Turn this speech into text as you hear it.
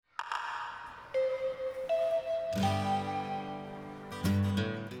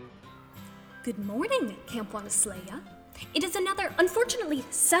Good morning, Camp Wanaslaya. It is another, unfortunately,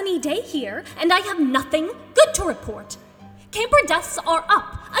 sunny day here, and I have nothing good to report. Camper deaths are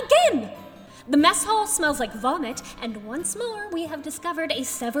up, again! The mess hall smells like vomit, and once more we have discovered a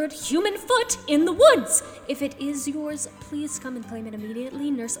severed human foot in the woods. If it is yours, please come and claim it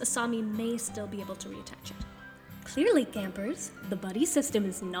immediately. Nurse Asami may still be able to reattach it. Clearly, campers, the buddy system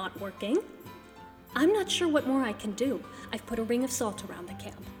is not working. I'm not sure what more I can do. I've put a ring of salt around the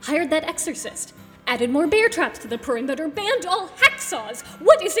camp, hired that exorcist, added more bear traps to the perimeter, banned all hacksaws.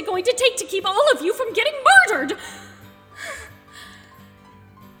 What is it going to take to keep all of you from getting murdered?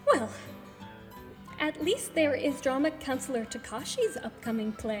 Well, at least there is drama counselor Takashi's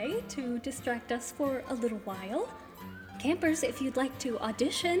upcoming play to distract us for a little while. Campers, if you'd like to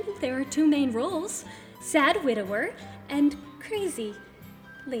audition, there are 2 main roles, Sad Widower and Crazy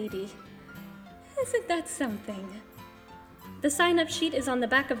Lady. Isn't that something? The sign-up sheet is on the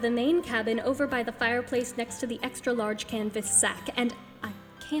back of the main cabin over by the fireplace next to the extra-large canvas sack, and I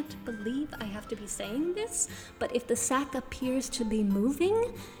can't believe I have to be saying this, but if the sack appears to be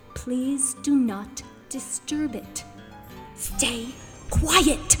moving, please do not disturb it. Stay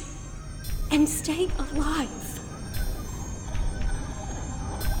quiet and stay alive.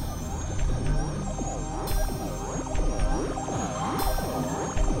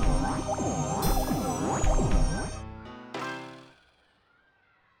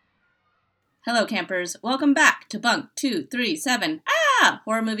 Hello, campers. Welcome back to Bunk 237,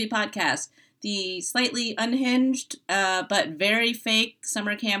 Horror Movie Podcast, the slightly unhinged but very fake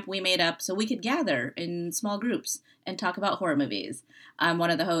summer camp we made up so we could gather in small groups and talk about horror movies. I'm one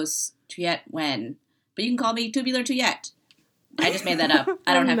of the hosts, Tuyet Wen, but you can call me Tubular Tuyet. I just made that up.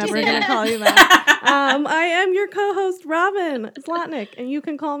 I don't have to say that. I'm never going to call you that. I am your co-host, Robin Zlotnick, and you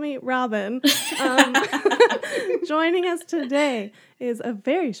can call me Robin. Joining us today is a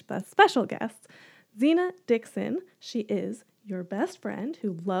very special guest, Zena Dixon. She is your best friend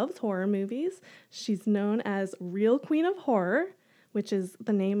who loves horror movies. She's known as Real Queen of Horror, which is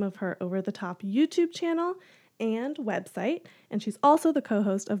the name of her over-the-top YouTube channel and website, and she's also the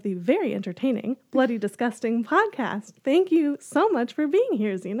co-host of the very entertaining Bloody Disgusting podcast. Thank you so much for being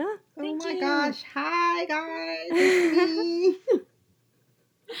here, Zena. Oh my gosh. Hi, guys. It's me.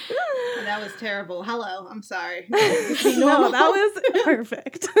 That was terrible. Hello. I'm sorry. No, that was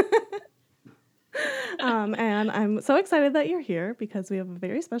perfect. And I'm so excited that you're here because we have a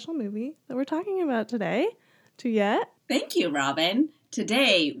very special movie that we're talking about today. Tuyet? Thank you, Robin.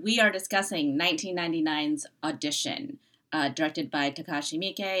 Today, we are discussing 1999's Audition, directed by Takashi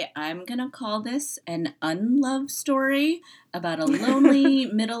Miike. I'm going to call this an unloved story about a lonely,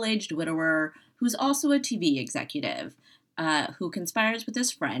 middle-aged widower who's also a TV executive, who conspires with his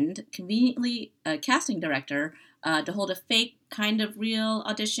friend, conveniently a casting director, to hold a fake kind of real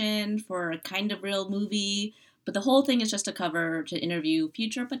audition for a kind of real movie. But the whole thing is just a cover to interview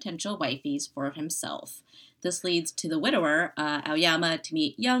future potential wifeys for himself. This leads to the widower, Aoyama, to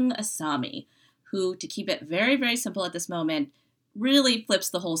meet young Asami, who, to keep it very, very simple at this moment, really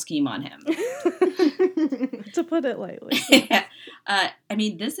flips the whole scheme on him. To put it lightly. I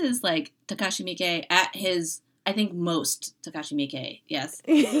mean, this is like Takashi Miike at his, I think, most Takashi Miike, yes.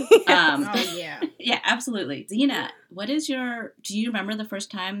 Oh, yeah. Yeah, absolutely. Zena, do you remember the first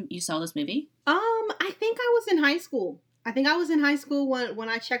time you saw this movie? I think I was in high school. When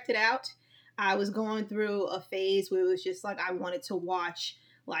I checked it out. I was going through a phase where it was just like I wanted to watch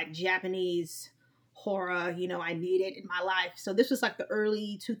like Japanese horror, I need it in my life. So this was like the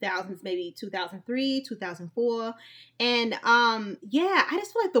early 2000s, maybe 2003, 2004. And I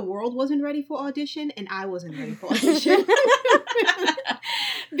just feel like the world wasn't ready for Audition and I wasn't ready for Audition.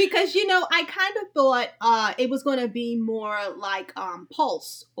 Because, I kind of thought it was going to be more like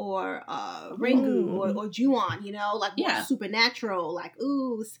Pulse or Ringu or Ju-on, like more supernatural, like,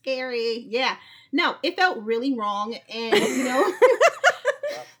 ooh, scary. Yeah. No, it felt really wrong. And,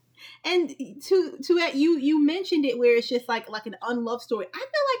 and to that, you mentioned it where it's just like an unloved story. I feel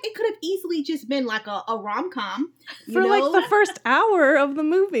like it could have easily just been like a rom-com. For like the first hour of the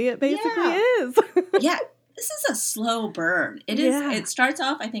movie, it basically is. Yeah. This is a slow burn. It is. It starts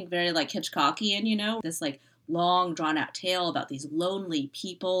off, I think, very like Hitchcockian, this like long drawn out tale about these lonely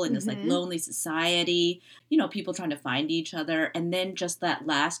people in this like lonely society, people trying to find each other. And then just that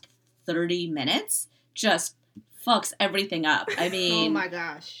last 30 minutes just fucks everything up. I mean, oh my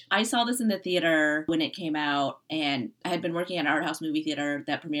gosh. I saw this in the theater when it came out, and I had been working at an art house movie theater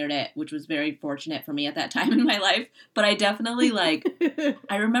that premiered it, which was very fortunate for me at that time in my life. But I definitely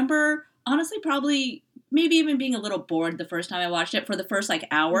I remember honestly probably maybe even being a little bored the first time I watched it for the first like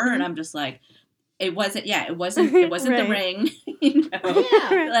hour, and I'm just like, it wasn't right. The Ring,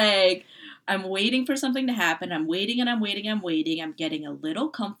 Yeah. like I'm waiting for something to happen. I'm waiting and I'm waiting. I'm getting a little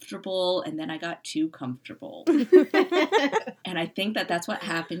comfortable, and then I got too comfortable. And I think that that's what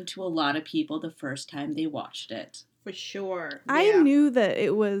happened to a lot of people the first time they watched it. For sure. Yeah. I knew that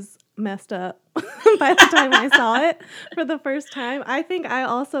it was messed up by the time I saw it for the first time. I think I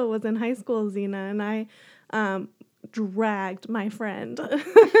also was in high school, Zena, and I dragged my friend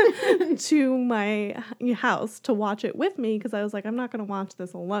to my house to watch it with me because I was like, I'm not going to watch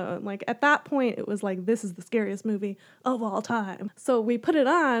this alone. Like, at that point, it was like, this is the scariest movie of all time. So we put it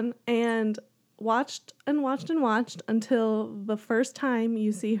on and watched until the first time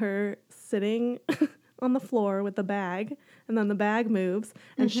you see her sitting on the floor with the bag, and then the bag moves,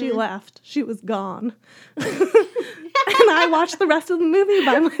 and she left. She was gone. And I watched the rest of the movie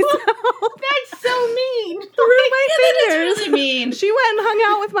by myself. That's so mean. Through my fingers. That is really mean. She went and hung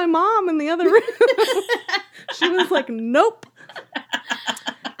out with my mom in the other room. She was like, nope.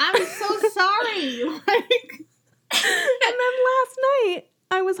 I'm so sorry. Like, and then last night,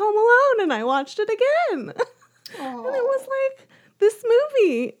 I was home alone and I watched it again. oh. And it was like, this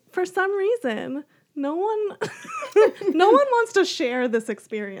movie, for some reason, no one wants to share this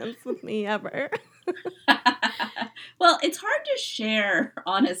experience with me ever. Well, it's hard to share,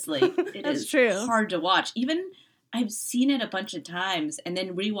 honestly. It That's is true. hard to watch. Even I've seen it a bunch of times, and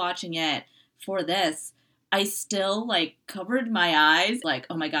then rewatching it for this, I still like covered my eyes, like,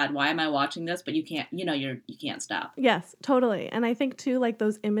 oh my God, why am I watching this? But you can't, you can't stop. Yes, totally. And I think too, like,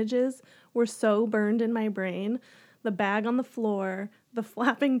 those images were so burned in my brain. The bag on the floor, the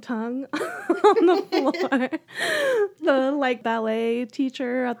flapping tongue on the floor, the like ballet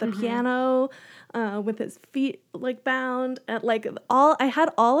teacher at the piano with his feet like bound, and like I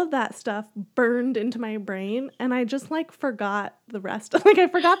had all of that stuff burned into my brain, and I just like forgot the rest. Like, I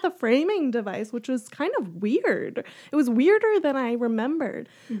forgot the framing device, which was kind of weird. It was weirder than I remembered,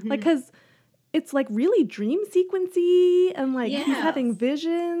 like, because it's like really dream sequency, and like he's having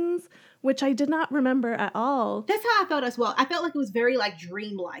visions, which I did not remember at all. That's how I felt as well. I felt like it was very like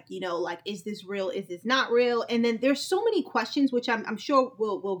dreamlike, like, is this real? Is this not real? And then there's so many questions, which I'm sure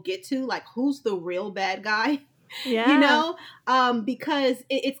we'll get to, like, who's the real bad guy? Yeah. Because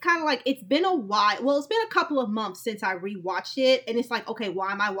it's kind of like, it's been a while. Well, it's been a couple of months since I rewatched it. And it's like, okay,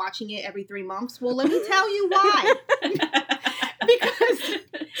 why am I watching it every 3 months? Well, let me tell you why.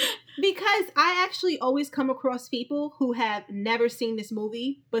 Because I actually always come across people who have never seen this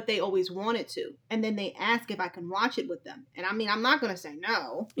movie, but they always wanted to. And then they ask if I can watch it with them. And I mean, I'm not going to say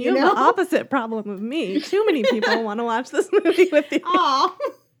no. You have the opposite problem of me. Too many people want to watch this movie with you. Aw.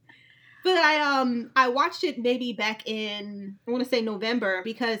 But I watched it maybe back in, I want to say November,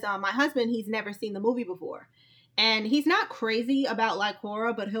 because my husband, he's never seen the movie before. And he's not crazy about like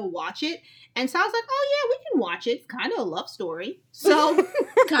horror, but he'll watch it. And so I was like, oh yeah, we can watch it. It's kind of a love story. So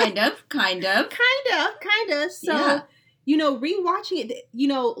kind of. So, rewatching it,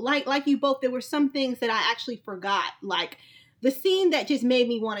 like you both, there were some things that I actually forgot. Like the scene that just made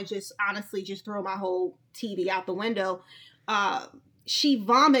me want to just honestly just throw my whole TV out the window. She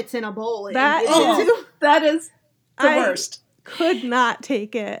vomits in a bowl. That is the worst. Could not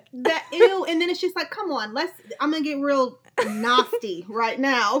take it. That ew. And then it's just like, come on, I'm gonna get real nasty right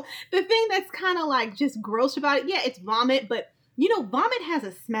now. The thing that's kind of like just gross about it, it's vomit, but vomit has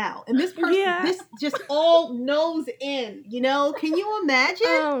a smell, and this person, this just all nose in. Can you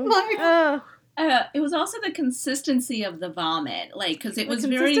imagine? It was also the consistency of the vomit, like, because it was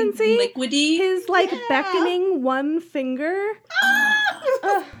very liquidy. His beckoning one finger.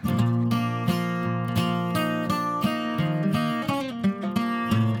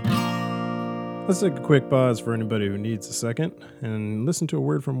 Let's take a quick pause for anybody who needs a second and listen to a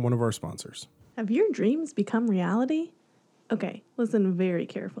word from one of our sponsors. Have your dreams become reality? Okay, listen very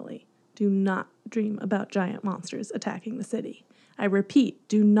carefully. Do not dream about giant monsters attacking the city. I repeat,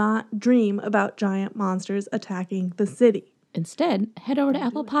 do not dream about giant monsters attacking the city. Instead, head over to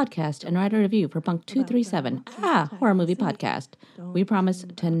Apple Podcast and write a review for Bunk 237, Horror Movie Podcast. We promise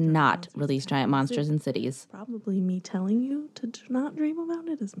to not release giant monsters in cities. Probably me telling you to do not dream about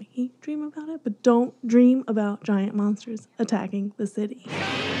it is making you dream about it, but don't dream about giant monsters attacking the city.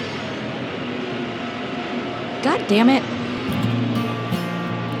 God damn it!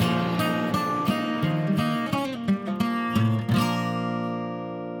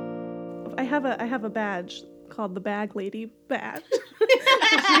 I have a badge called the Bag Lady badge.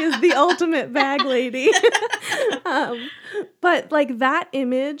 She is the ultimate bag lady. But like that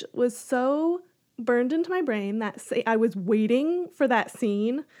image was so burned into my brain that I was waiting for that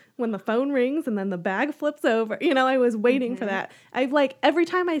scene when the phone rings and then the bag flips over. You know, I was waiting for that. I've like, every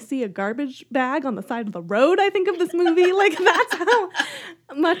time I see a garbage bag on the side of the road, I think of this movie. Like, that's how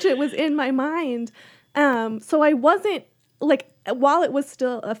much it was in my mind. So I wasn't, like, while it was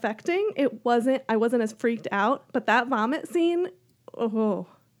still affecting, I wasn't as freaked out. But that vomit scene,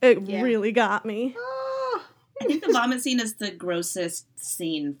 really got me. I think the vomit scene is the grossest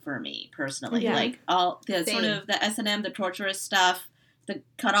scene for me personally. Yeah. Like all the sort of the S&M, the torturous stuff, the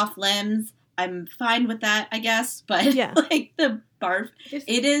cut off limbs. I'm fine with that, I guess. But like the barf,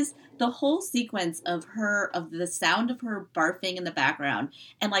 it is the whole sequence of the sound of her barfing in the background.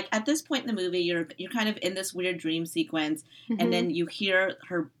 And like at this point in the movie, you're kind of in this weird dream sequence, and then you hear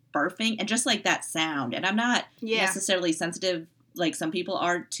her barfing, and just like that sound. And I'm not necessarily sensitive like some people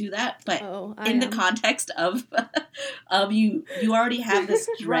are to that, but in the context of you already have this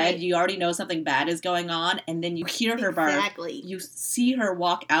dread, you already know something bad is going on, and then you hear her barf, you see her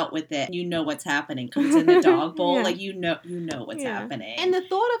walk out with it, you know what's happening, comes in the dog bowl, like you know what's happening. And the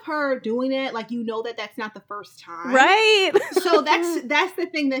thought of her doing it, like you know that's not the first time. Right. So that's the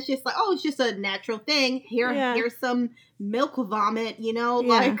thing that's just like, oh, it's just a natural thing. Here's some milk vomit, you know,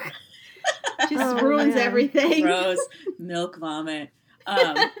 like just ruins everything. Gross milk vomit.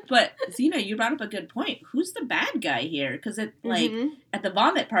 But Zena, you brought up a good point. Who's the bad guy here? Because it like at the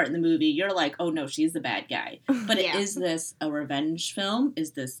vomit part in the movie, you're like, oh no, she's the bad guy. But is this a revenge film?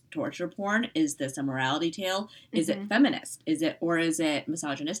 Is this torture porn? Is this a morality tale? Is it feminist? Is it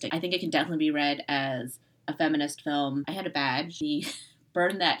misogynistic? I think it can definitely be read as a feminist film. I had a badge. He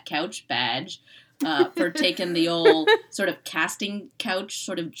burned that couch badge. For taking the old sort of casting couch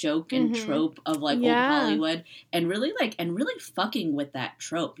sort of joke and trope of like old Hollywood and really fucking with that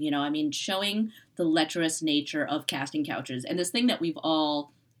trope, you know, I mean, showing the lecherous nature of casting couches and this thing that we've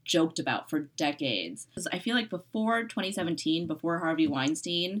all joked about for decades. Because I feel like before 2017, before Harvey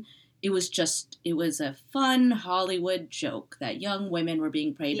Weinstein, it was a fun Hollywood joke that young women were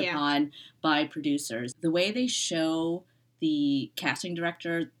being preyed upon by producers. The way they show the casting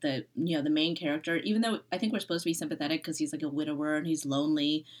director, the main character, even though I think we're supposed to be sympathetic because he's like a widower and he's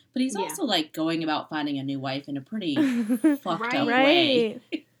lonely, but he's also like going about finding a new wife in a pretty fucked up way.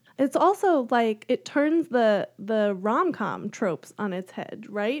 It's also like it turns the rom-com tropes on its head,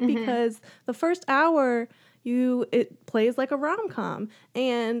 right? Because the first hour it plays like a rom-com,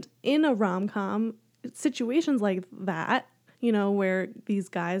 and in a rom-com, situations like that, you know, where these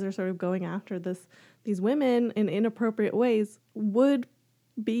guys are sort of going after these women in inappropriate ways would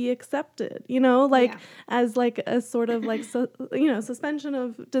be accepted, you know, like as like a sort of like, suspension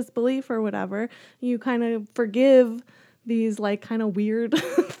of disbelief or whatever. You kind of forgive these like kind of weird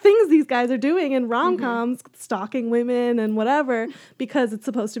things these guys are doing in rom-coms, stalking women and whatever, because it's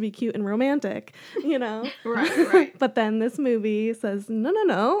supposed to be cute and romantic, you know? Right. But then this movie says,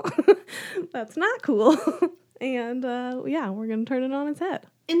 no, that's not cool. And we're going to turn it on its head.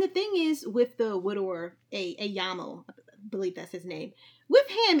 And the thing is, with the widower, Ayamo, I believe that's his name, with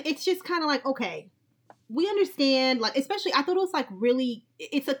him, it's just kind of like, okay, we understand, like, especially, I thought it was like really,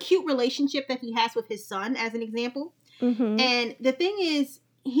 it's a cute relationship that he has with his son, as an example. And the thing is,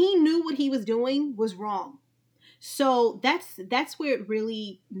 he knew what he was doing was wrong. So that's where it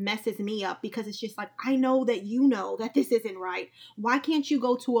really messes me up, because it's just like, I know that you know that this isn't right. Why can't you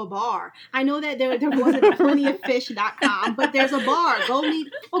go to a bar? I know that there wasn't plentyoffish.com, but there's a bar. Go meet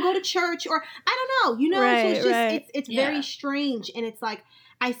or go to church, or I don't know, you know, so it's just it's very strange. And it's like,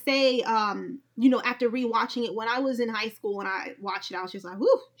 I say, after rewatching it, when I was in high school and I watched it, I was just like,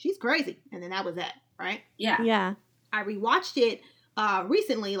 whoo, she's crazy. And then that was it, right? Yeah. I rewatched it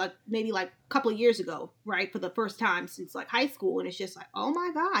recently, like maybe like a couple of years ago, right, for the first time since like high school, and it's just like, oh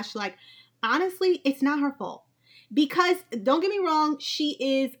my gosh, like honestly, it's not her fault, because don't get me wrong,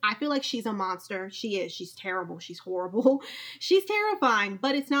 I feel like she's a monster. She's terrible, she's horrible, she's terrifying,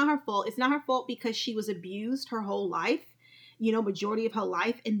 but it's not her fault. It's not her fault because she was abused her whole life, you know, majority of her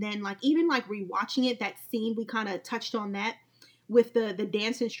life. And then like even like rewatching it, that scene, we kind of touched on that with the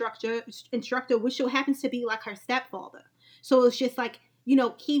dance instructor, which so happens to be like her stepfather. So it's just like, you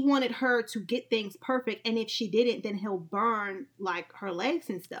know, he wanted her to get things perfect. And if she didn't, then he'll burn like her legs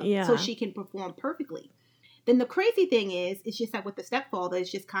and stuff so she can perform perfectly. Then the crazy thing is, it's just like with the stepfather, it's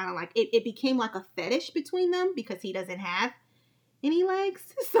just kind of like it became like a fetish between them because he doesn't have any legs.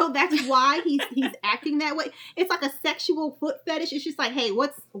 So that's why he's acting that way. It's like a sexual foot fetish. It's just like, hey,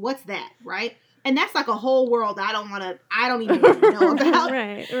 what's that? Right. And that's like a whole world I don't even know about.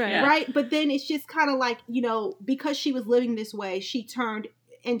 Right. But then it's just kind of like, you know, because she was living this way, she turned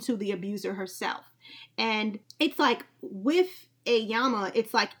into the abuser herself. And it's like with Aoyama,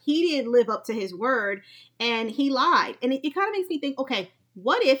 it's like he didn't live up to his word and he lied. And it kind of makes me think, okay,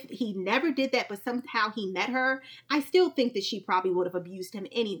 what if he never did that, but somehow he met her? I still think that she probably would have abused him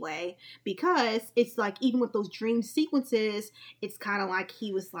anyway, because it's like, even with those dream sequences, it's kind of like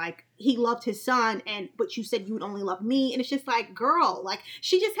he was like, he loved his son, but you said you would only love me. And it's just like, girl, like,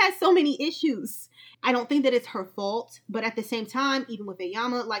 she just has so many issues. I don't think that it's her fault, but at the same time, even with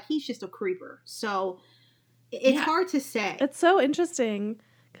Aoyama, like, he's just a creeper. So it's hard to say. It's so interesting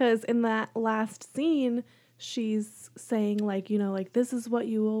because in that last scene, she's saying, like, you know, like, this is what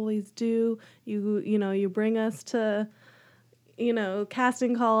you always do. You know, you bring us to, you know,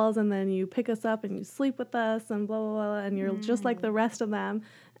 casting calls, and then you pick us up and you sleep with us and blah, blah, blah, and you're just like the rest of them.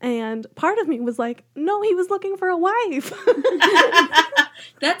 And part of me was like, no, he was looking for a wife.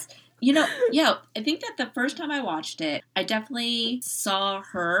 That's, you know, yeah, I think that the first time I watched it, I definitely saw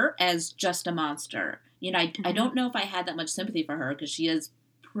her as just a monster. You know, I don't know if I had that much sympathy for her because she is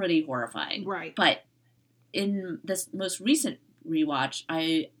pretty horrifying. Right. But in this most recent rewatch,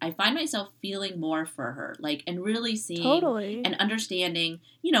 I find myself feeling more for her, like, and really seeing and understanding,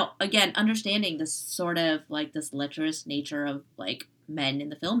 you know, again, understanding this sort of like this lecherous nature of like men in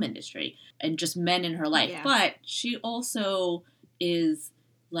the film industry and just men in her life. Yeah. But she also is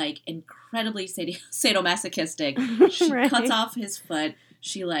like incredibly sadomasochistic. She cuts off his foot.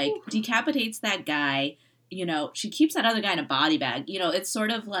 She like decapitates that guy. You know, she keeps that other guy in a body bag. You know, it's sort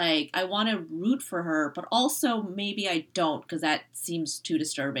of like, I want to root for her, but also maybe I don't, because that seems too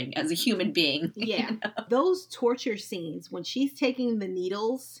disturbing as a human being. Yeah. You know? Those torture scenes, when she's taking the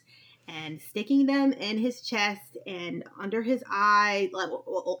needles and sticking them in his chest and under his eye, like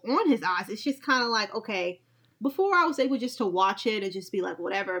on his eyes, it's just kind of like, okay, before I was able just to watch it and just be like,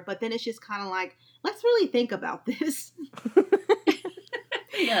 whatever, but then it's just kind of like, let's really think about this.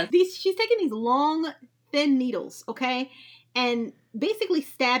 Yeah. She's taking these long, thin needles, okay, and basically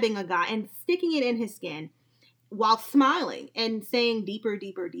stabbing a guy and sticking it in his skin while smiling and saying deeper,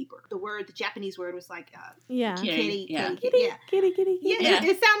 deeper, deeper. The Japanese word was like, kitty, yeah. kitty, yeah. Kitty, kitty, kitty. Yeah,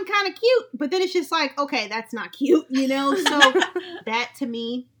 it sounded kind of cute, but then it's just like, okay, that's not cute, you know? So that, to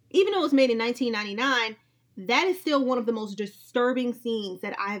me, even though it was made in 1999, that is still one of the most disturbing scenes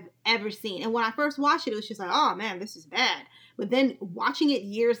that I've ever seen. And when I first watched it, it was just like, oh man, this is bad. But then watching it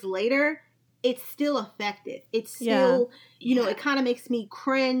years later, it's still effective. It's still, you know, it kind of makes me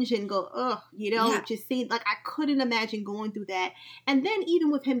cringe and go, ugh, you know, it just seemed like I couldn't imagine going through that. And then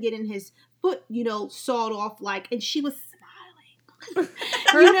even with him getting his foot, you know, sawed off, like, and she was smiling.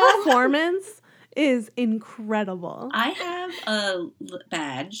 Her performance is incredible. I have a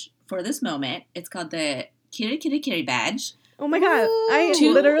badge for this moment. It's called the Kiri Kiri Kiri badge. Oh my god, I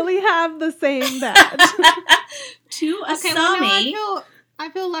literally have the same badge. To Asami. Well, I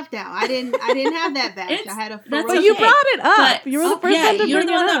feel left out. I didn't have that badge. I had a But you brought it up. You were the first one to bring it up. You're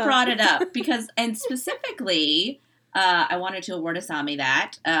the one that brought it up because, and specifically, I wanted to award Asami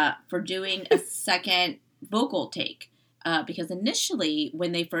that for doing a second vocal take because initially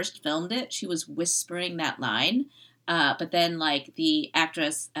when they first filmed it, she was whispering that line, but then like the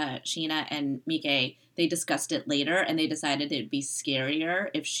actress Sheena and Mike, they discussed it later and they decided it'd be scarier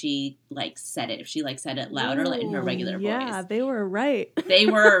if she like said it, said it louder, like in her regular voice. Yeah, they were right. They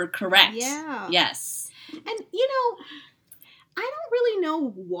were correct. Yeah. Yes. And you know, I don't really know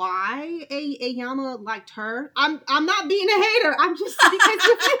why Aoyama liked her. I'm not being a hater. I'm just because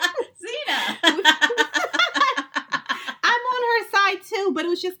Zena. I'm on her side too, but it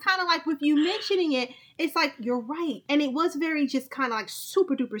was just kind of like with you mentioning it, it's like, you're right. And it was very just kind of like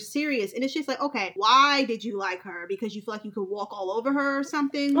super duper serious. And it's just like, okay, why did you like her? Because you feel like you could walk all over her or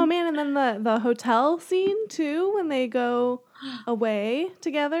something? Oh man, and then the hotel scene too, when they go away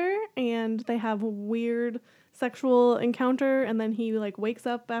together and they have a weird sexual encounter and then he like wakes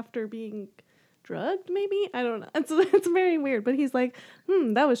up after being drugged, maybe? I don't know. It's very weird, but he's like,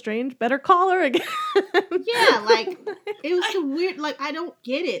 that was strange. Better call her again. Yeah, like, it was so weird. Like, I don't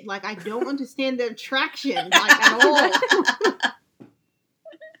get it. Like, I don't understand the attraction, like, at all.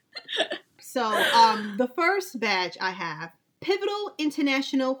 So, the first badge I have, Pivotal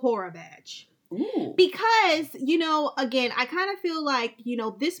International Horror Badge. Ooh. Because, you know, again, I kind of feel like, you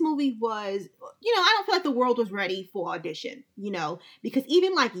know, this movie was, you know, I don't feel like the world was ready for Audition, you know, because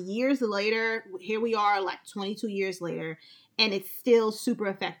even like years later, here we are like 22 years later, and it's still super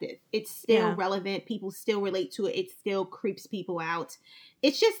effective. It's still relevant. People still relate to it. It still creeps people out.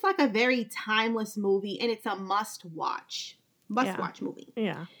 It's just like a very timeless movie, and it's a must-watch movie.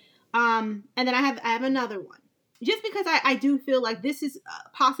 Yeah. And then I have another one. Just because I do feel like this is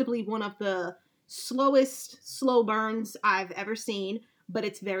possibly one of the slowest slow burns I've ever seen, but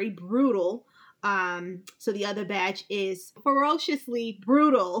it's very brutal. So the other badge is ferociously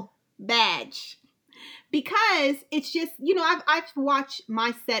brutal badge. Because it's just, I've watched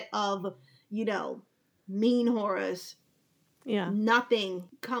my set of, mean horrors. Yeah. Nothing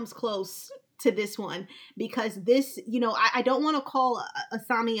comes close to this one because this, I don't want to call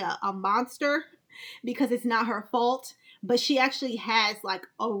Asami a monster because it's not her fault, but she actually has like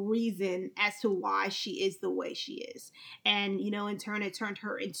a reason as to why she is the way she is. And, in turn, it turned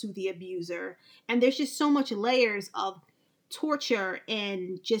her into the abuser. And there's just so much layers of torture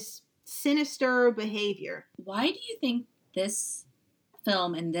and just sinister behavior. Why do you think this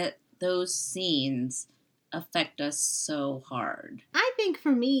film and those scenes affect us so hard? I think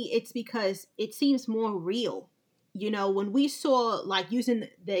for me, it's because it seems more real. When we saw, like, using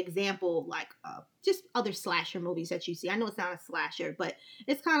the example, like, just other slasher movies that you see. I know it's not a slasher, but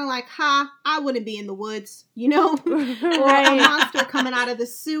it's kind of like, I wouldn't be in the woods, or a monster coming out of the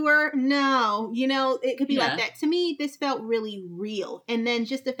sewer. No, it could be like that. To me, this felt really real. And then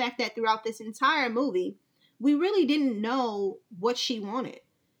just the fact that throughout this entire movie, we really didn't know what she wanted.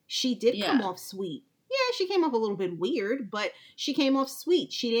 She did come off sweet. Yeah, she came off a little bit weird, but she came off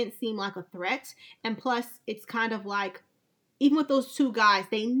sweet. She didn't seem like a threat. And plus, it's kind of like, even with those two guys,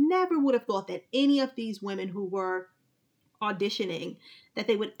 they never would have thought that any of these women who were auditioning, that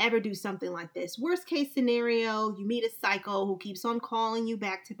they would ever do something like this. Worst case scenario, you meet a psycho who keeps on calling you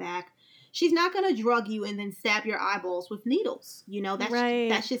back to back. She's not going to drug you and then stab your eyeballs with needles.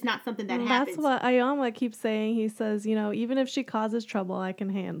 That's just not something that happens. That's what Ayama keeps saying. He says, even if she causes trouble, I can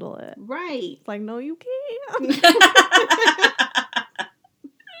handle it. Right. It's like, no, you can't.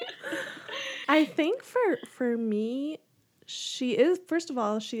 I think for me, she is, first of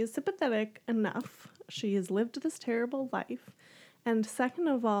all, she is sympathetic enough. She has lived this terrible life. And second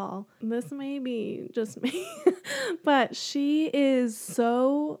of all, this may be just me, but she is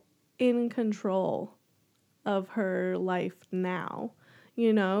so in control of her life now.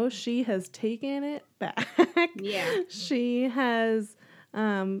 She has taken it back. Yeah. She has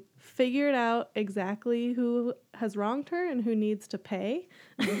figured out exactly who has wronged her and who needs to pay.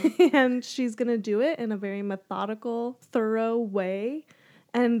 Mm-hmm. And she's going to do it in a very methodical, thorough way.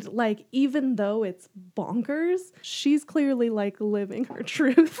 And, like, even though it's bonkers, she's clearly, like, living her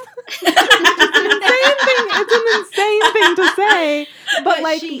truth. It's an insane thing to say, but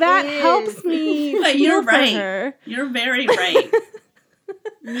like, that helps me but feel you're for right. her. You're very right.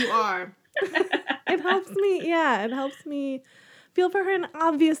 You are. It helps me feel for her, and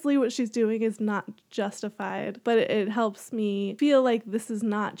obviously what she's doing is not justified, but it helps me feel like this is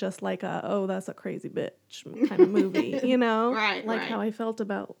not just like that's a crazy bitch kind of movie, Right, like right. how I felt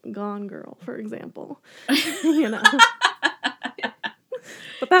about Gone Girl, for example.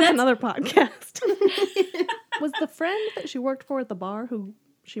 But that's another podcast. Was the friend that she worked for at the bar who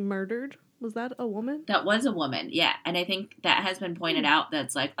she murdered, was that a woman? That was a woman, yeah. And I think that has been pointed out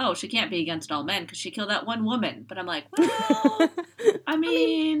that's like, oh, she can't be against all men because she killed that one woman. But I'm like, well, I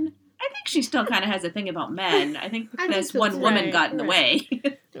mean, I think she still kind of has a thing about men. I think this one woman got in the way.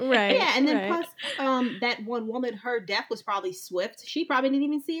 Right. Yeah, and then plus, that one woman, her death was probably swift. She probably didn't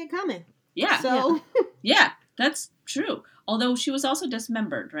even see it coming. Yeah. So. Yeah, that's true. Although she was also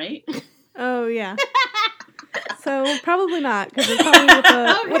dismembered, right? Oh, yeah. So probably not, because it's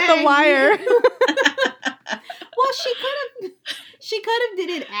probably with the wire. Well, she could have did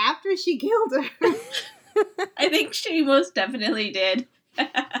it after she killed her. I think she most definitely did.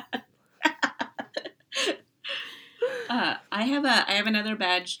 I have another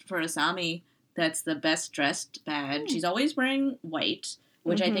badge for Asami. That's the best dressed badge. She's always wearing white,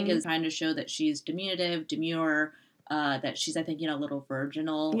 which I think is trying to show that she's diminutive, demure. That she's, I think, a little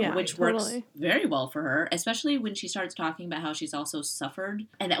virginal, which works very well for her, especially when she starts talking about how she's also suffered.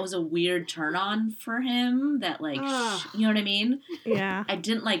 And that was a weird turn on for him that, like, you know what I mean? Yeah. I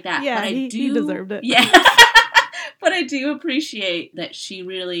didn't like that. Yeah, but he deserved it. Yeah. But I do appreciate that she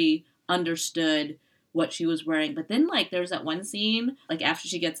really understood what she was wearing. But then, like, there's that one scene, like, after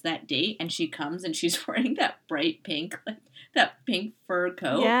she gets that date and she comes and she's wearing that bright pink, like, that pink fur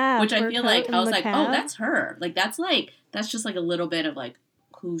coat, which I feel like I was like, oh, that's her. Like, that's just like a little bit of like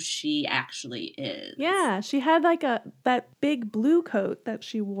who she actually is. Yeah, she had like that big blue coat that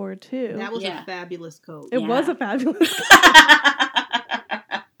she wore too. That was a fabulous coat. It was a fabulous coat.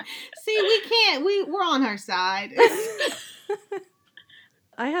 See, we're on her side.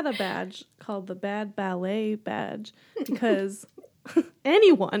 I had a badge called the Bad Ballet Badge because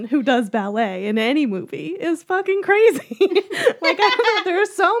anyone who does ballet in any movie is fucking crazy. Like, there are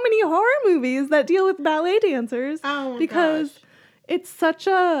so many horror movies that deal with ballet dancers because it's such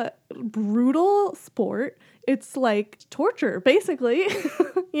a brutal sport. it's like torture, basically.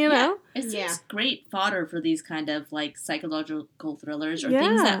 You know? It seems great fodder for these kind of like psychological thrillers or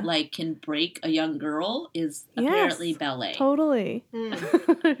things that like can break a young girl is apparently ballet. Totally.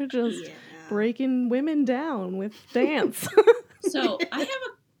 Just breaking women down with dance. So I have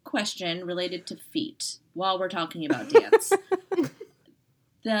a question related to feet while we're talking about dance.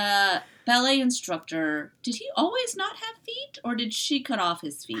 The ballet instructor, did he always not have feet, or did she cut off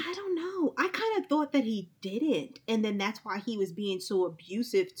his feet? I don't know. I kind of thought that he didn't, and then that's why he was being so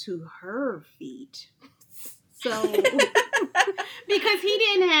abusive to her feet. So, because he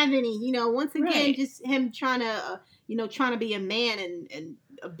didn't have any, once again, just him trying to be a man and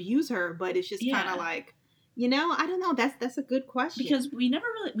abuse her, but it's just kind of like, I don't know. That's a good question. Because we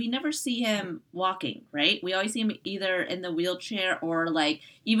never see him walking, right? We always see him either in the wheelchair or like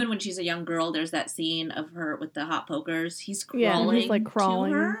even when she's a young girl. There's that scene of her with the hot pokers. He's crawling. He's like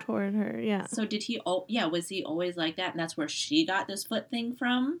crawling to her. toward her. Yeah. So did he? Was he always like that? And that's where she got this foot thing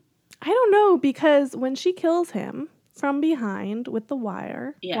from. I don't know, because when she kills him from behind with the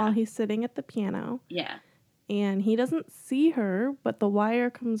wire while he's sitting at the piano. Yeah. And he doesn't see her, but the wire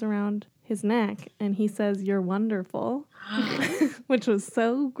comes around his neck and he says, "You're wonderful," which was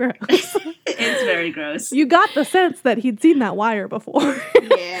so gross. It's very gross. You got the sense that he'd seen that wire before.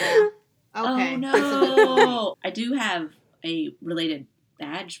 Yeah. Okay. Oh no. I do have a related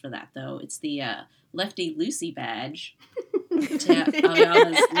badge for that though. It's the Lefty Lucy badge to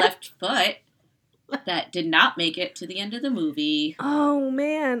Aoyama's left foot that did not make it to the end of the movie. Oh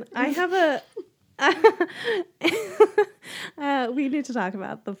man, I have a we need to talk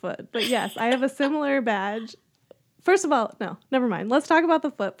about the foot. But yes, I have a similar badge. First of all, no, never mind. Let's talk about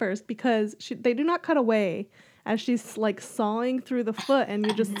the foot first, because they do not cut away as she's like sawing through the foot, and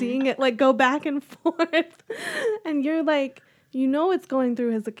you're just seeing it like go back and forth. And you're like, it's going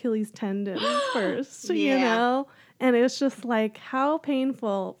through his Achilles tendon first, And it's just like, how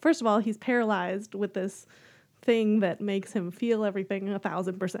painful. First of all, he's paralyzed with this thing that makes him feel everything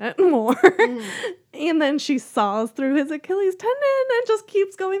 1,000% more. And then she saws through his Achilles tendon and just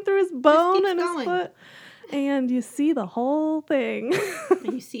keeps going through his bone and his foot. And you see the whole thing.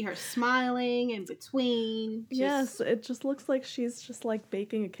 And you see her smiling in between. Yes, it just looks like she's just like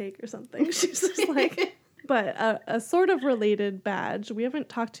baking a cake or something. She's just like... But a sort of related badge. We haven't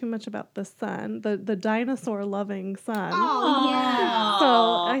talked too much about the son, the dinosaur-loving son. Oh, yeah. So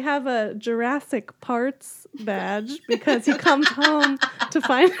I have a Jurassic Parts badge because he comes home to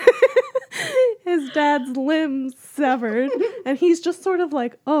find his dad's limbs severed, and he's just sort of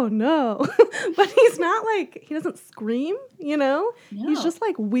like, oh no. But he's not like, he doesn't scream, No. He's just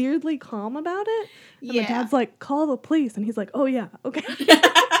like weirdly calm about it. And the dad's like, call the police. And he's like, oh yeah, okay.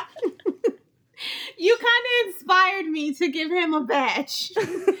 You kind of inspired me to give him a badge. Give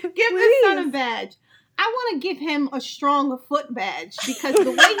the son a badge. I want to give him a stronger foot badge because the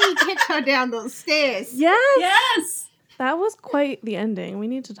way he kicked her down those stairs. Yes. That was quite the ending. We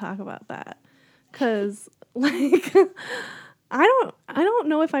need to talk about that. Because, like, I don't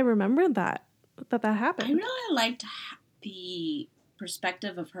know if I remembered that happened. I really liked the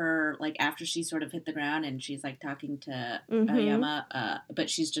perspective of her, like, after she sort of hit the ground and she's, like, talking to Aoyama, but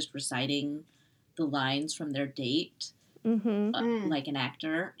she's just reciting the lines from their date, like an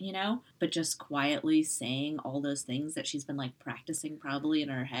actor, but just quietly saying all those things that she's been like practicing probably in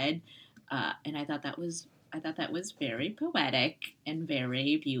her head, and I thought that was very poetic and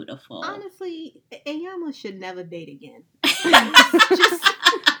very beautiful. Honestly, Aoyama should never date again.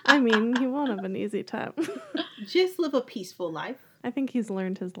 I mean, he won't have an easy time. Just live a peaceful life. I think he's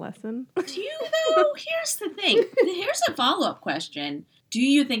learned his lesson. Do you though? Here's the thing. Here's a follow-up question. Do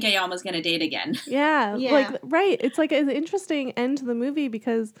you think Aoyama's going to date again? Yeah. Like, right. It's like an interesting end to the movie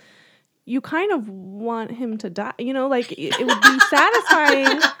because you kind of want him to die. Like it would be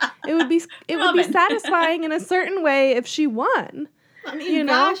satisfying. It would be satisfying in a certain way if she won. I mean,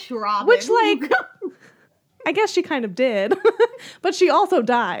 gosh, Robin. Which, like, I guess she kind of did. But she also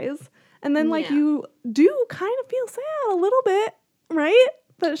dies. And then, like, you do kind of feel sad a little bit, right?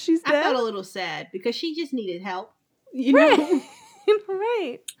 That she's dead. I felt a little sad because she just needed help. Right.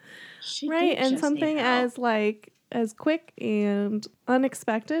 Right, and something as quick and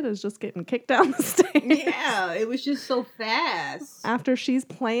unexpected as just getting kicked down the stairs. Yeah, it was just so fast. After she's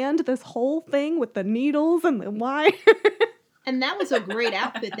planned this whole thing with the needles and the wire. And that was a great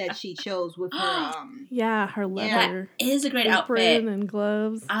outfit that she chose with her her leather. That is a great outfit. And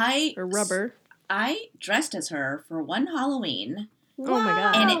gloves. Or rubber. I dressed as her for one Halloween. Oh my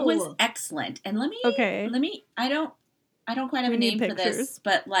god. And it was excellent. And let me I don't quite have a name for this,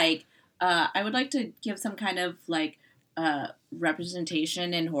 but like I would like to give some kind of like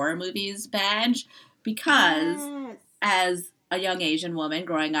representation in horror movies badge because as a young Asian woman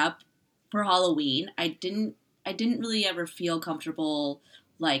growing up for Halloween, I didn't really ever feel comfortable.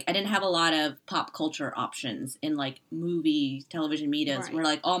 Like, I didn't have a lot of pop culture options in, like, movie, television medias where,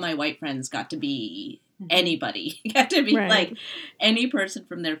 like, all my white friends got to be anybody. Got to be, like, any person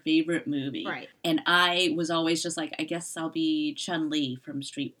from their favorite movie. Right. And I was always just like, I guess I'll be Chun-Li from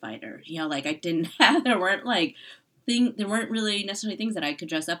Street Fighter. You know, like, I didn't have, there weren't really necessarily things that I could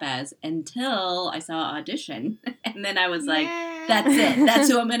dress up as until I saw Audition. And then I was like, that's it. That's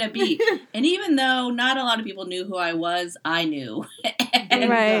who I'm going to be. And even though not a lot of people knew who I was, I knew. And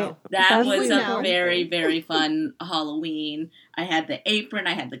that was a very, very fun Halloween. I had the apron.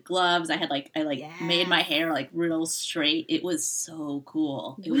 I had the gloves. I made my hair like real straight. It was so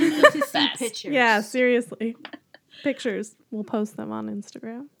cool. It was the best. Pictures. Yeah, seriously. Pictures. We'll post them on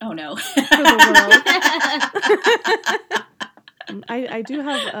Instagram. Oh, no. For the world. I do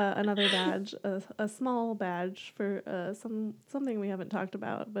have another badge, a small badge for something we haven't talked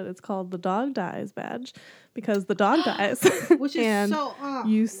about, but it's called the Dog Dies badge because the dog dies. Which is and so...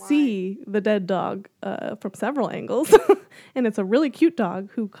 you see the dead dog from several angles. And it's a really cute dog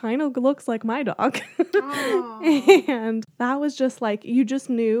who kind of looks like my dog. And that was just like, you just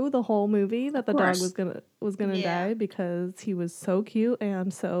knew the whole movie that the dog was gonna die because he was so cute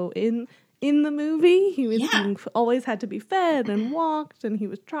and so in the movie, he was always had to be fed and walked, and he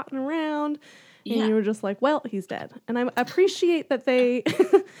was trotting around, and you were just like, well, he's dead. And I appreciate that they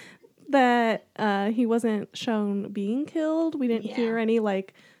that he wasn't shown being killed. We didn't hear any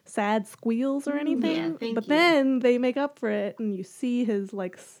like sad squeals or anything. But then they make up for it, and you see his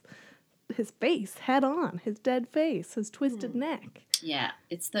like his face head on, his dead face, his twisted neck. Yeah,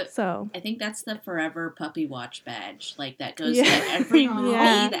 I think that's the Forever Puppy Watch badge. Like, that goes to every movie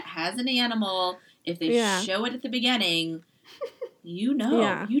that has an animal. If they show it at the beginning, you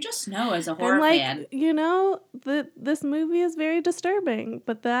know. You just know as a horror fan. You know, this movie is very disturbing,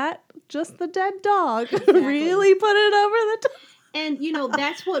 but just the dead dog really put it over the top. And, you know,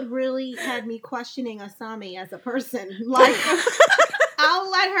 that's what really had me questioning Asami as a person. Like, I'll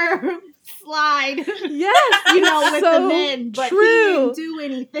let her slide. Yes, you know, with so the men, but true. he didn't do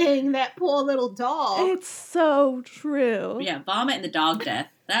anything. That poor little dog. It's so true. Yeah, vomit and the dog death.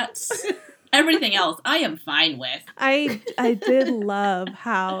 That's everything else I am fine with. I did love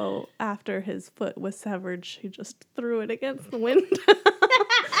how after his foot was severed, she just threw it against the window.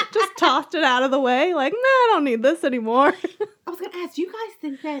 Just tossed it out of the way. Like, I don't need this anymore. I was going to ask, do you guys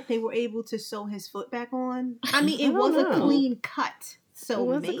think that they were able to sew his foot back on? I mean, it was a clean cut.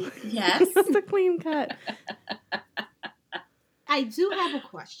 So maybe. Yes. It's a clean cut. I do have a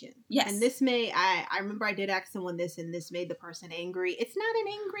question. Yes. And this I remember I did ask someone this, and this made the person angry. It's not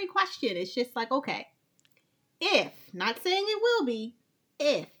an angry question. It's just like, okay, not saying it will be,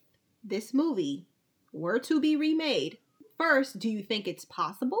 if this movie were to be remade, first, do you think it's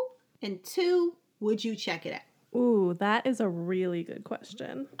possible? And two, would you check it out? Ooh, that is a really good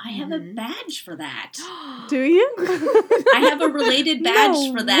question. I have a badge for that. Do you? I have a related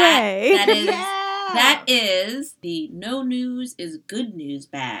badge for that. Way. That is the No News is Good News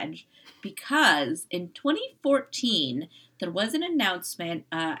badge, because in 2014 there was an announcement,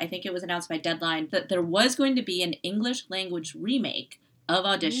 I think it was announced by Deadline, that there was going to be an English language remake of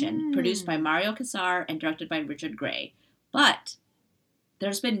Audition, produced by Mario Kassar and directed by Richard Gray. But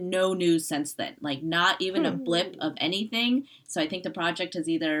there's been no news since then, like not even a blip of anything. So I think the project has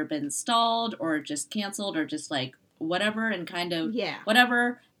either been stalled or just canceled or just like whatever, and kind of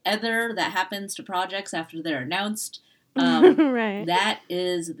whatever other that happens to projects after they're announced. Right. That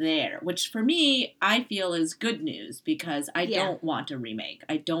is there, which for me, I feel is good news, because I don't want a remake.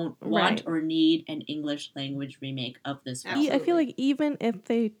 I don't want or need an English language remake of this film. I feel like even if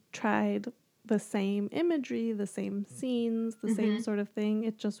they tried the same imagery, the same scenes, the same sort of thing,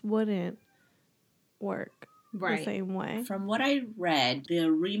 it just wouldn't work the same way. From what I read,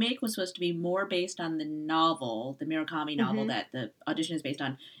 the remake was supposed to be more based on the novel, the Murakami novel that the Audition is based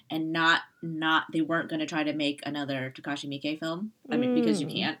on, and not they weren't going to try to make another Takashi Miike film. I mean, because you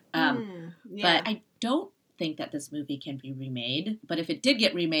can't. But I don't think that this movie can be remade. But if it did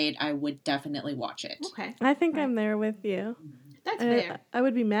get remade, I would definitely watch it. Okay. I think I'm there with you. That's fair. I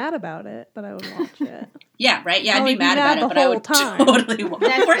would be mad about it, but I would watch it. Yeah, right? Yeah, I'd be mad about it, but I would totally watch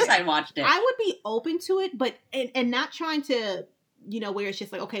it. Of course I watched it. I would be open to it, but and not trying to, you know, where it's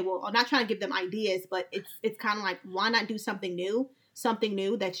just like, okay, well, I'm not trying to give them ideas, but it's kind of like, why not do something new? Something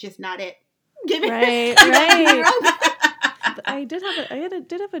new that's just not it. Give it. Right. I did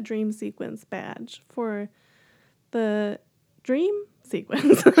have a dream sequence badge for the dream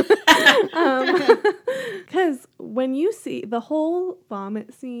sequence. Because when you see the whole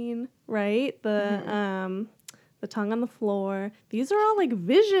vomit scene, right? The tongue on the floor, these are all like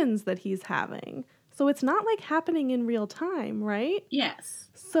visions that he's having. So it's not like happening in real time, right? Yes.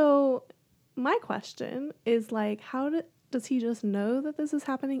 So my question is like, does he just know that this is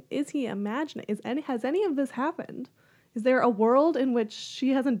happening? Is he imagining? Has any of this happened? Is there a world in which she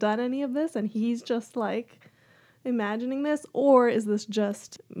hasn't done any of this and he's just like imagining this? Or is this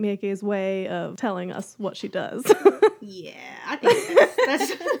just Mieke's way of telling us what she does? Yeah, I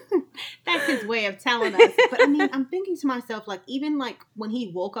think that's his way of telling us. But I mean, I'm thinking to myself, like, even like when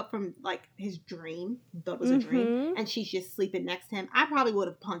he woke up from like his dream, thought it was a dream, and she's just sleeping next to him, I probably would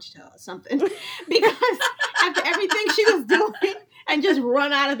have punched her or something. Because after everything she was doing and just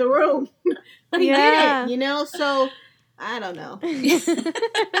run out of the room. But he did it, you know? So I don't know.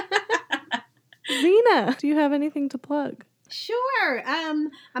 Zena, do you have anything to plug? Sure.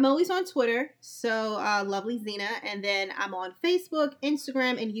 I'm always on Twitter, so lovely Zena, and then I'm on Facebook,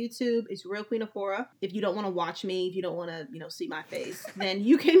 Instagram, and YouTube. It's Real Queen of Horror. If you don't want to watch me, if you don't want to, see my face, then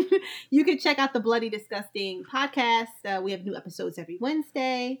you can check out the Bloody Disgusting podcast. We have new episodes every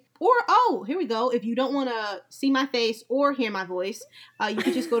Wednesday. Or here we go. If you don't want to see my face or hear my voice, you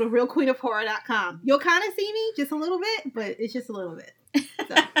can just go to realqueenofhorror.com. You'll kind of see me just a little bit, but it's just a little bit.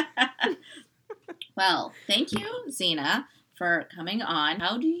 So. Well, thank you, Zena, for coming on.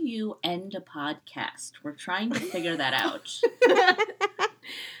 How do you end a podcast? We're trying to figure that out.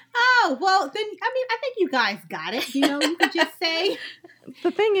 Oh, well, then, I think you guys got it. You could just say...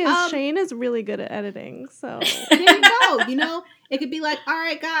 The thing is, Shane is really good at editing, so... There you go, It could be like, all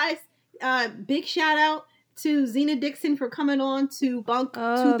right, guys, big shout out to Zena Dixon for coming on to Bunk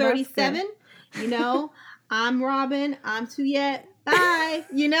 237. I'm Robin. I'm Tuyette. Bye.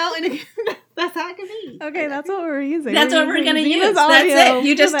 And that's how it can be. Okay, that's what we're using. That's what we're going to use. That's it.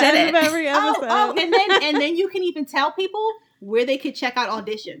 You just did it. Every episode. And then you can even tell people where they could check out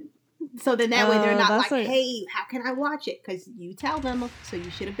Audition. So then that way they're not like, hey, how can I watch it? Because you tell them, so you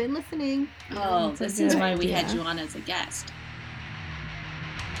should have been listening. Oh, this is why we had you on as a guest.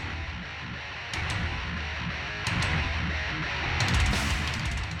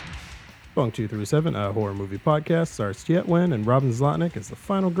 Bunk 237, a horror movie podcast, stars Tuyette Nguyen and Robin Zlotnick as the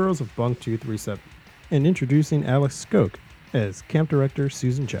final girls of Bunk 237, and introducing Alex Skoke as camp director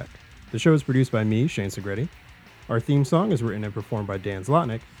Susan Check. The show is produced by me, Shane Segretti. Our theme song is written and performed by Dan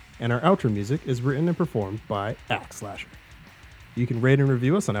Zlotnick, and our outro music is written and performed by Axe Slasher. You can rate and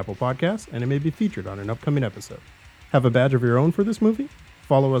review us on Apple Podcasts, and it may be featured on an upcoming episode. Have a badge of your own for this movie?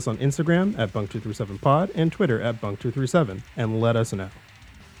 Follow us on Instagram at Bunk237Pod and Twitter at Bunk237, and let us know.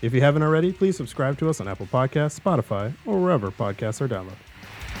 If you haven't already, please subscribe to us on Apple Podcasts, Spotify, or wherever podcasts are downloaded.